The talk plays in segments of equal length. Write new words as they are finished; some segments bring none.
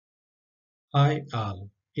Hi all.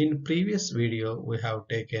 In previous video, we have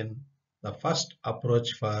taken the first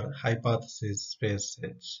approach for hypothesis space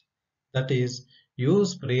search. That is,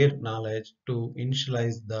 use prior knowledge to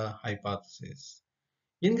initialize the hypothesis.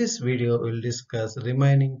 In this video, we'll discuss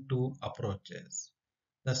remaining two approaches.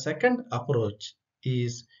 The second approach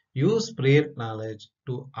is use prior knowledge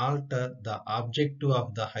to alter the objective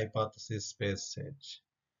of the hypothesis space search.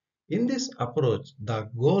 In this approach, the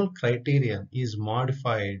goal criterion is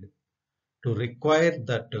modified to require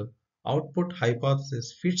that output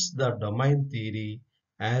hypothesis fits the domain theory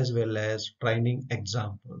as well as training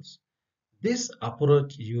examples. This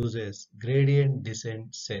approach uses gradient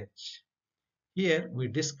descent search. Here we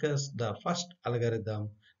discuss the first algorithm,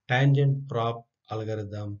 Tangentprop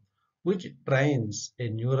algorithm, which trains a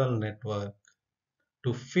neural network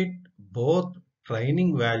to fit both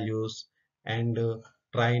training values and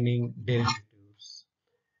training derivatives.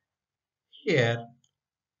 Here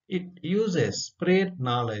it uses prior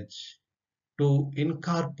knowledge to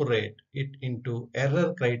incorporate it into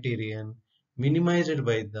error criterion minimized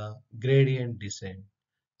by the gradient descent,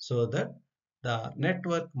 so that the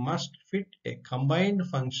network must fit a combined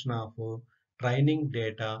function of training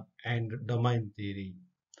data and domain theory.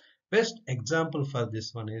 Best example for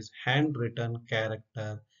this one is handwritten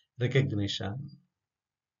character recognition.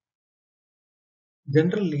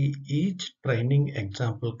 Generally, each training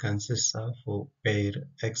example consists of a pair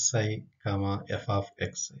xi, f of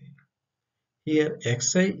xi. Here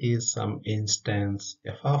xi is some instance,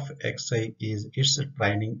 f of xi is its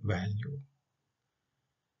training value.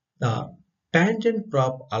 The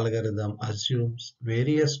tangent-prop algorithm assumes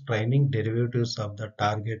various training derivatives of the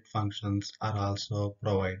target functions are also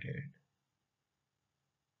provided.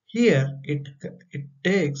 Here it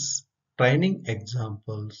takes training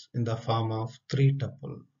examples in the form of three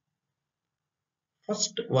tuple.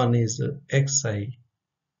 First one is xi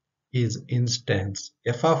is instance,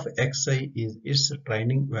 f of xi is its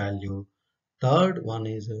training value. Third one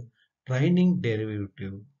is training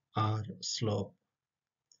derivative or slope.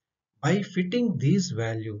 By fitting these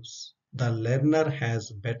values, the learner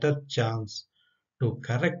has better chance to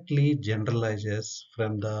correctly generalizes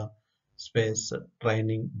from the space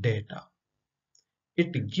training data.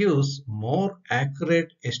 It gives more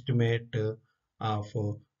accurate estimate of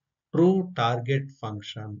true target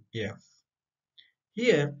function f.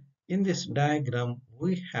 Here in this diagram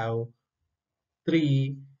we have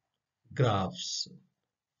three graphs.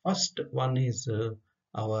 First one is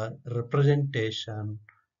our representation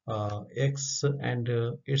x and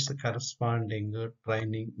its corresponding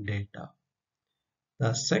training data.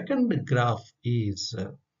 The second graph is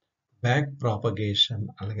backpropagation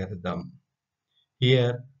algorithm.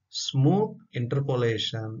 Here smooth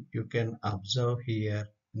interpolation you can observe here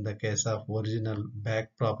in the case of original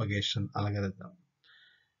backpropagation algorithm.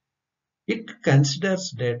 It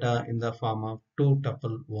considers data in the form of two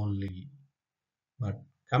tuple only. But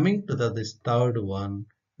coming to this third one,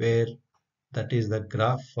 where that is the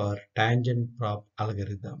graph for tangent prop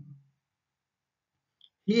algorithm.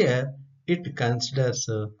 Here it considers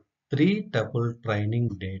three tuple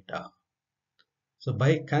training data. So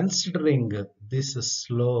by considering this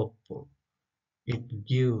slope, it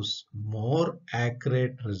gives more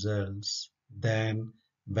accurate results than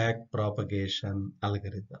backpropagation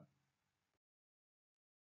algorithm.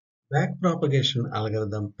 Backpropagation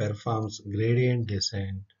algorithm performs gradient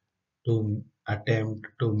descent to attempt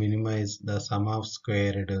to minimize the sum of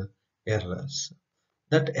squared errors.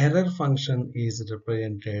 That error function is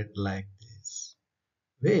represented like this,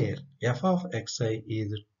 where f of xi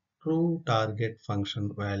is true target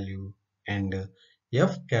function value and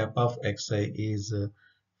f cap of xi is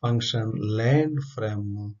function learned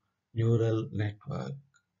from neural network.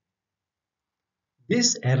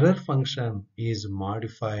 This error function is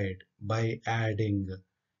modified by adding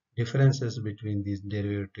differences between these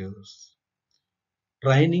derivatives,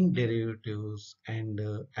 training derivatives and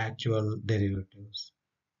actual derivatives.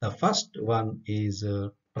 The first one is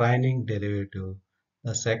training derivative.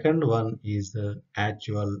 The second one is the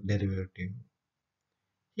actual derivative.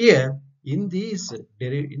 Here, in these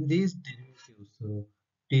derivatives, it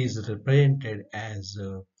is represented as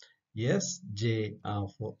Sj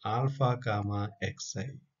of alpha comma xi.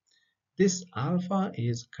 This alpha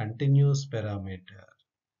is continuous parameter.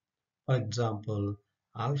 For example,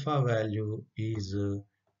 alpha value is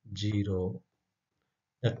 0.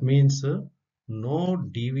 That means no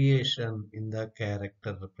deviation in the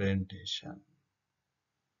character representation.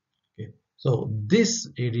 Okay. So this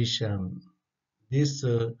addition, this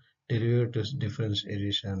derivatives difference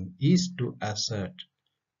addition is to assert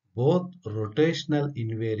both rotational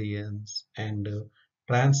invariance and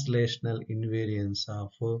translational invariance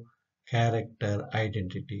of character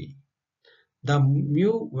identity. The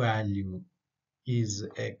mu value is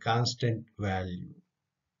a constant value.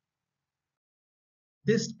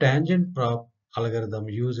 This tangent prop algorithm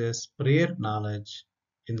uses prior knowledge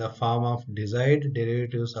in the form of desired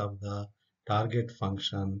derivatives of the target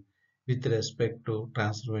function with respect to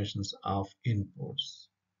transformations of inputs.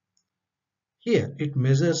 Here it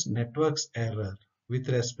measures network's error with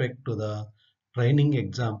respect to the training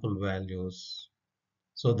example values.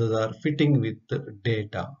 So those are fitting with the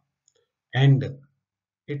data, and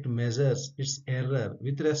it measures its error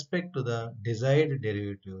with respect to the desired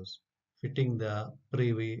derivatives fitting the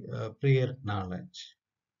prior knowledge.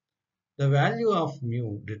 The value of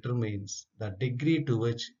mu determines the degree to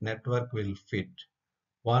which network will fit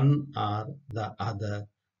one or the other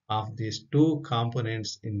of these two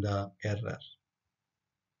components in the error.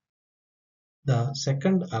 The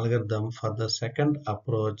second algorithm for the second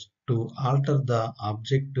approach to alter the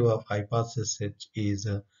objective of hypothesis search is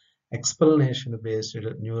explanation-based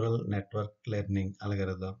neural network learning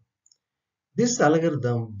algorithm. This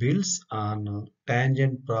algorithm builds on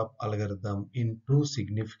tangent prop algorithm in two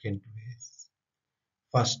significant ways.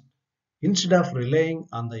 First, instead of relying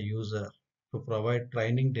on the user to provide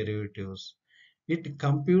training derivatives, it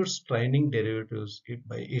computes training derivatives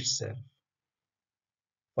by itself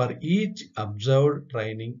for each observed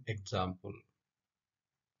training example.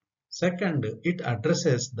 Second, it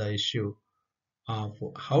addresses the issue of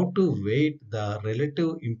how to weight the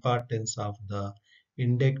relative importance of the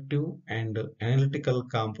inductive and analytical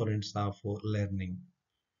components of learning.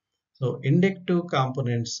 So inductive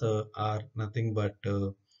components are nothing but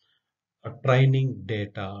training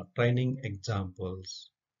data, training examples.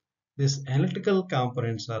 These analytical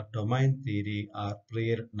components are domain theory or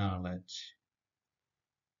prior knowledge.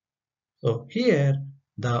 So here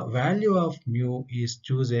the value of mu is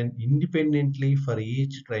chosen independently for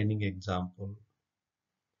each training example.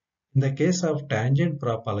 In the case of tangent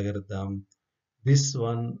prop algorithm, this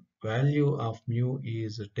one value of mu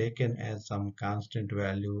is taken as some constant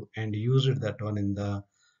value and used that one in the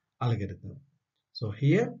algorithm. So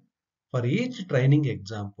here for each training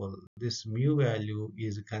example, this mu value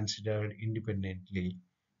is considered independently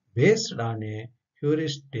based on a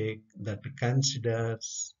heuristic that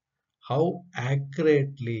considers how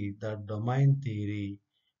accurately the domain theory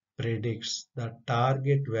predicts the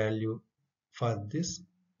target value for this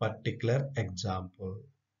particular example.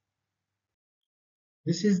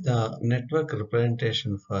 This is the network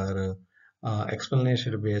representation for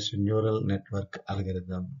explanation-based neural network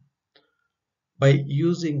algorithm. By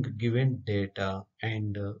using given data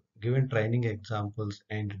and given training examples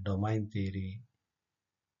and domain theory,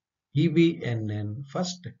 EBNN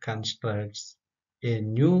first constructs a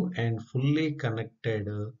new and fully connected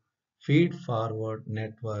feed-forward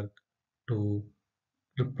network to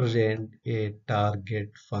represent a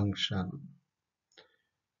target function.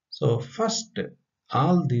 So first,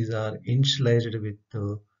 all these are initialized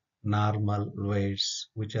with normal weights,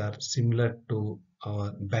 which are similar to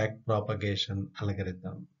our backpropagation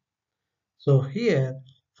algorithm. So here,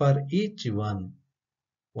 for each one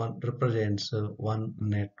represents one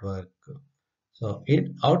network. So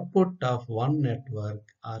in output of one network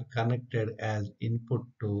are connected as input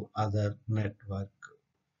to other network.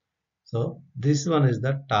 So this one is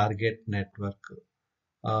the target network.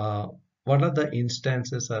 uh, what are the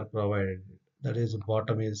instances are provided, that is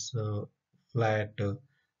bottom is flat.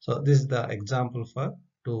 So this is the example for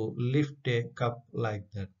to lift a cup like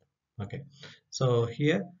that. Okay, so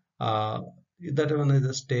here that one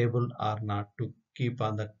is stable or not, to keep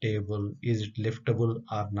on the table, is it liftable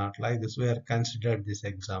or not, like this we are considered this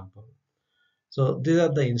example. So these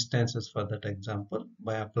are the instances for that example.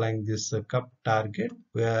 By applying this cup target,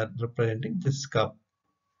 we are representing this cup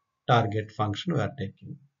target function we are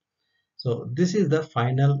taking. So this is the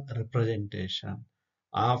final representation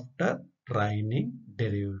after training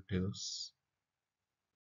derivatives.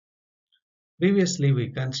 Previously,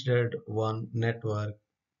 we considered one network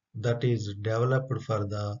that is developed for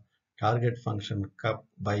the target function cup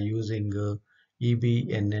by using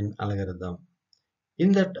EBNN algorithm.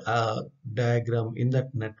 In that diagram, in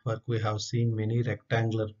that network, we have seen many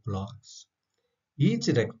rectangular blocks. Each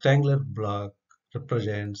rectangular block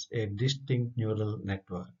represents a distinct neural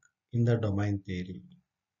network in the domain theory.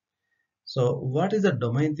 So what is the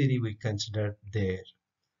domain theory we considered there?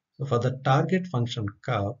 So for the target function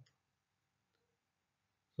cup,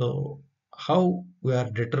 so how we are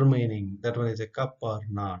determining that one is a cup or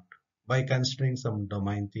not? By considering some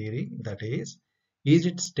domain theory, that is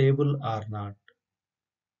it stable or not?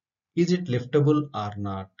 Is it liftable or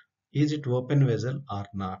not? Is it open vessel or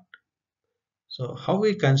not? So how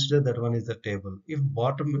we consider that one is the table? If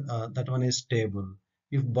bottom that one is stable,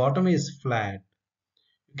 if bottom is flat,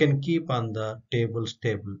 you can keep on the table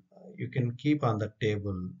stable. You can keep on the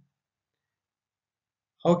table.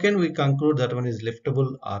 How can we conclude that one is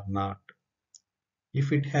liftable or not?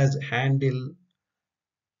 If it has handle,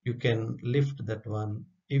 you can lift that one.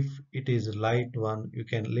 If it is light one, you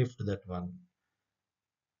can lift that one.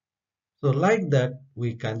 So like that,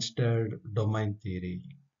 we considered domain theory.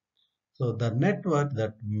 So the network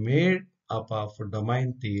that made up of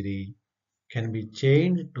domain theory can be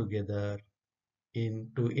chained together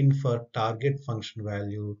to infer target function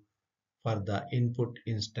value for the input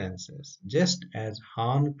instances, just as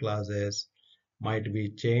Hahn clauses might be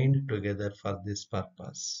chained together for this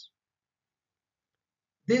purpose.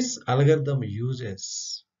 This algorithm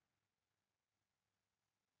uses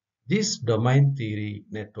these domain theory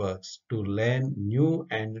networks to learn new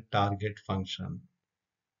and target function,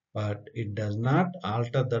 but it does not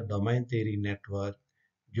alter the domain theory network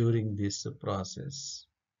during this process.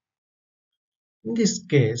 In this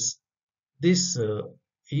case, this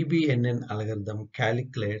EBNN algorithm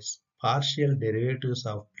calculates partial derivatives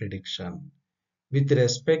of prediction with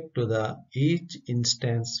respect to the each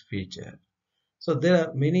instance feature. So there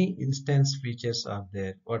are many instance features are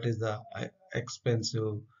there. What is the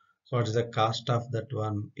expensive? So what is the cost of that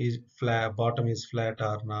one? Is flat, bottom is flat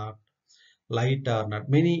or not, light or not?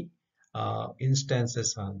 Many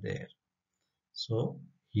instances are there. So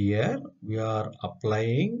here we are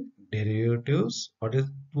applying derivatives what is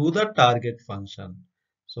to the target function.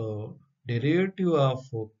 So derivative of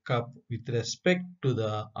cup with respect to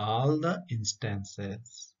the all the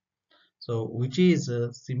instances. So which is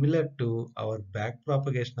similar to our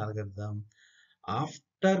backpropagation algorithm.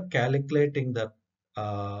 After calculating the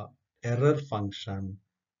error function,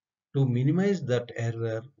 to minimize that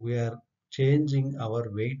error, we are changing our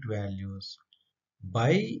weight values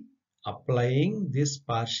by applying this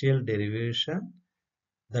partial derivation,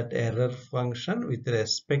 that error function with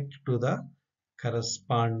respect to the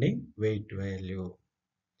corresponding weight value.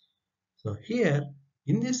 So here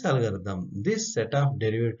in this algorithm, this set of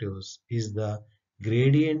derivatives is the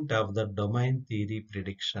gradient of the domain theory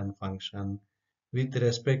prediction function with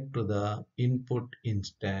respect to the input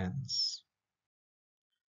instance.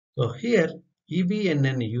 So here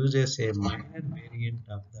EBNN uses a minor variant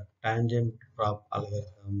of the Tangentprop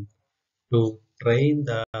algorithm to train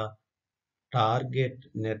the target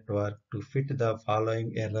network to fit the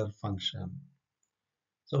following error function.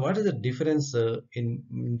 So what is the difference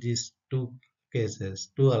in these two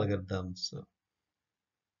cases, two algorithms?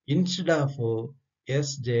 Instead of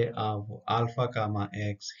Sj of alpha comma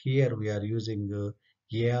x, here we are using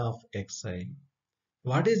A of xi.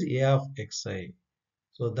 What is A of xi?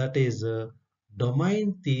 So that is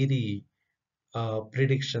domain theory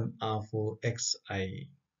prediction of xi.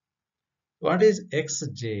 What is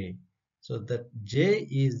xj? So that j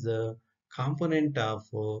is the component of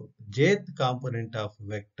jth component of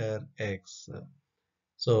vector x.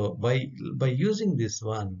 So by using this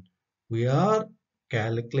one, we are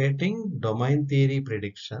calculating domain theory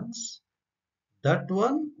predictions. That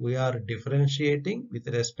one we are differentiating with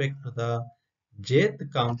respect to the jth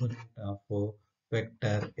component of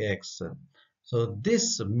vector x. So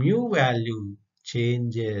this mu value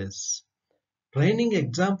changes training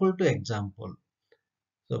example to example.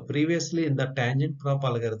 So previously in the tangent prop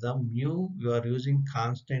algorithm, mu you are using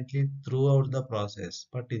constantly throughout the process.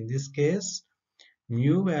 But in this case,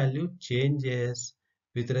 mu value changes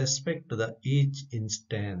with respect to the each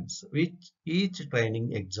instance, which each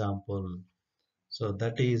training example. So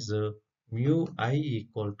that is mu I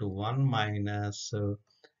equal to 1 minus a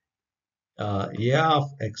of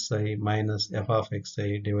xi minus f of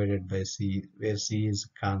xi divided by c, where c is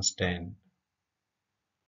constant.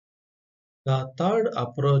 The third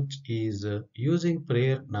approach is using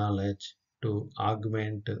prior knowledge to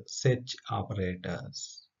augment search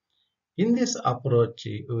operators. In this approach,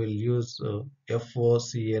 we will use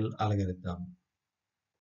FOCL algorithm.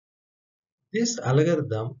 This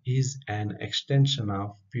algorithm is an extension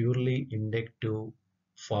of purely inductive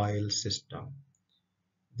file system.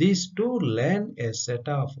 These two learn a set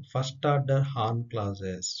of first-order Hahn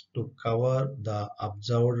clauses to cover the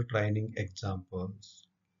observed training examples.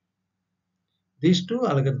 These two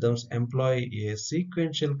algorithms employ a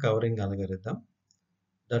sequential covering algorithm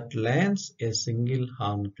that learns a single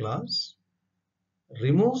Hahn clause,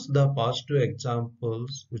 removes the positive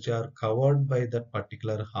examples which are covered by that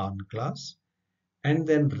particular Hahn clause, and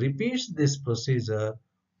then repeats this procedure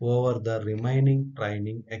over the remaining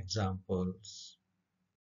training examples.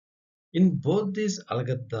 In both these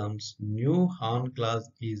algorithms, new Hahn clause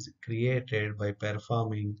is created by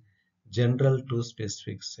performing general to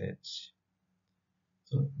specific search.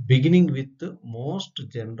 So beginning with the most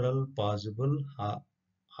general possible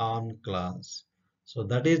on class. So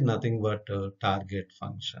that is nothing but a target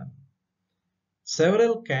function.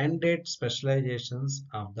 Several candidate specializations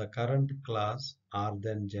of the current class are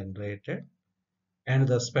then generated, and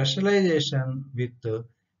the specialization with the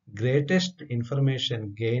greatest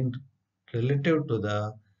information gained relative to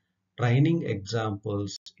the training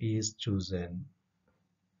examples is chosen.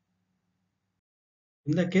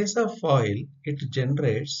 In the case of FOIL, it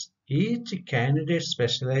generates each candidate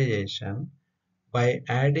specialization by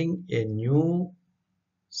adding a new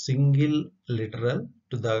single literal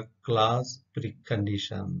to the class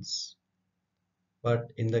preconditions.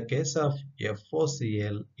 But in the case of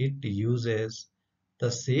FOCL, it uses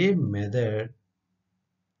the same method.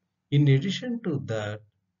 In addition to that,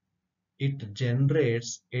 it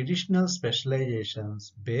generates additional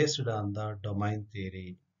specializations based on the domain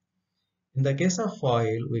theory. In the case of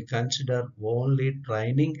FOIL, we consider only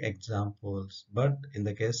training examples, but in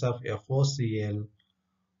the case of FOCL,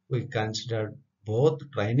 we consider both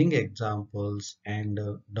training examples and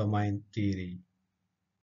domain theory.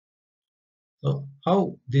 So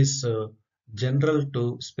how this general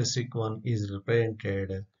to specific one is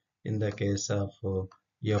represented in the case of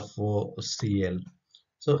FOCL.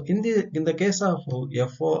 So in the case of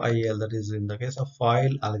FOIL, that is in the case of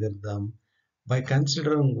file algorithm, by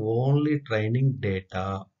considering only training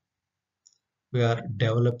data, we are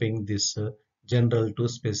developing this general to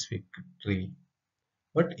specific tree.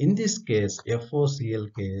 But in this case,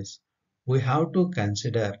 FOCL case, we have to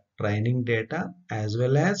consider training data as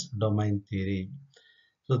well as domain theory.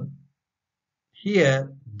 So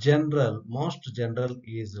here, most general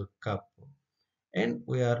is cup, and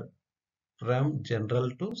we are from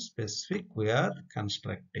general to specific, we are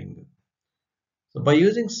constructing. So by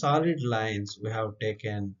using solid lines, we have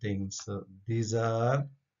taken things. So these are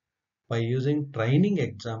by using training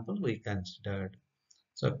example we considered.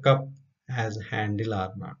 So cup has handle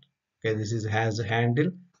or not. Okay, this is has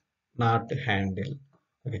handle, not handle.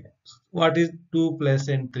 Okay, what is 2 plus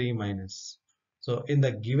and 3 minus? So in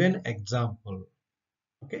the given example,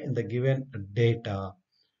 okay, in the given data,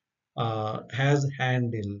 has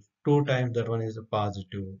handle 2 times, that one is a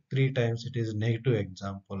positive, 3 times it is negative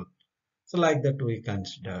example. So like that we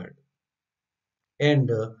considered. And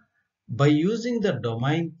by using the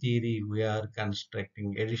domain theory, we are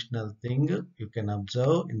constructing additional thing you can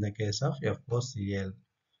observe in the case of FOCL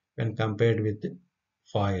when compared with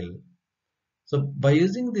FOIL. So by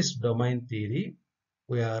using this domain theory,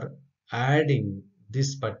 we are adding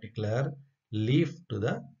this particular leaf to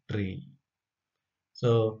the tree.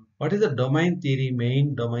 So what is the domain theory?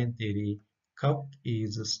 Main domain theory, cup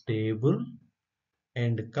is stable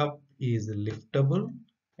and cup is liftable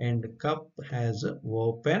and cup has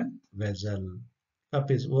open vessel. Cup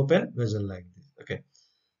is open vessel like this. Okay.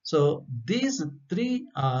 So these three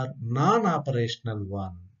are non-operational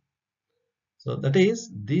one. So that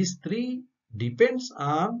is these three depends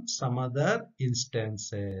on some other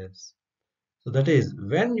instances. So that is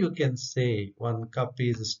when you can say one cup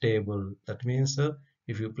is stable. That means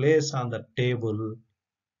if you place on the table,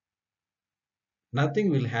 nothing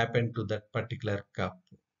will happen to that particular cup.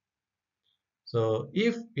 So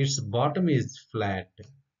if its bottom is flat,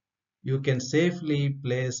 you can safely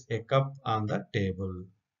place a cup on the table.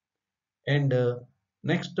 And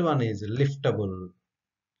next one is liftable.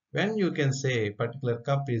 When you can say a particular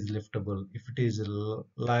cup is liftable, if it is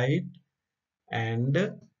light and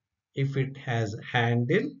if it has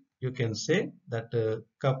handle, you can say that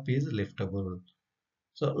cup is liftable.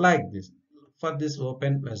 So like this, for this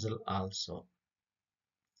open vessel also,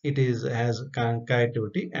 it is has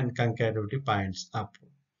concativity and concativity points up.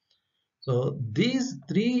 So these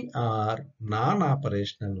three are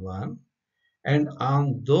non-operational one, and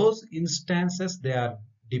on those instances they are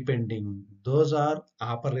depending. Those are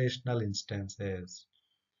operational instances.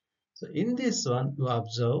 So in this one, you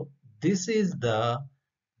observe this is the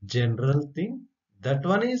general thing. That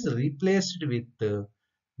one is replaced with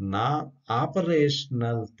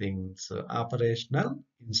non-operational things, operational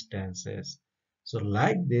instances. So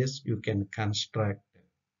like this, you can construct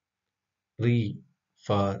tree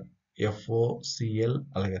for FOCL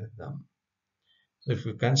algorithm. So if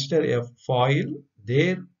you consider a FOIL,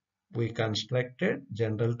 there we constructed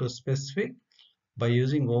general to specific by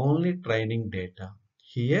using only training data.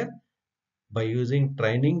 Here, by using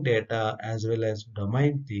training data as well as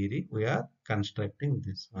domain theory, we are constructing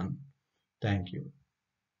this one. Thank you.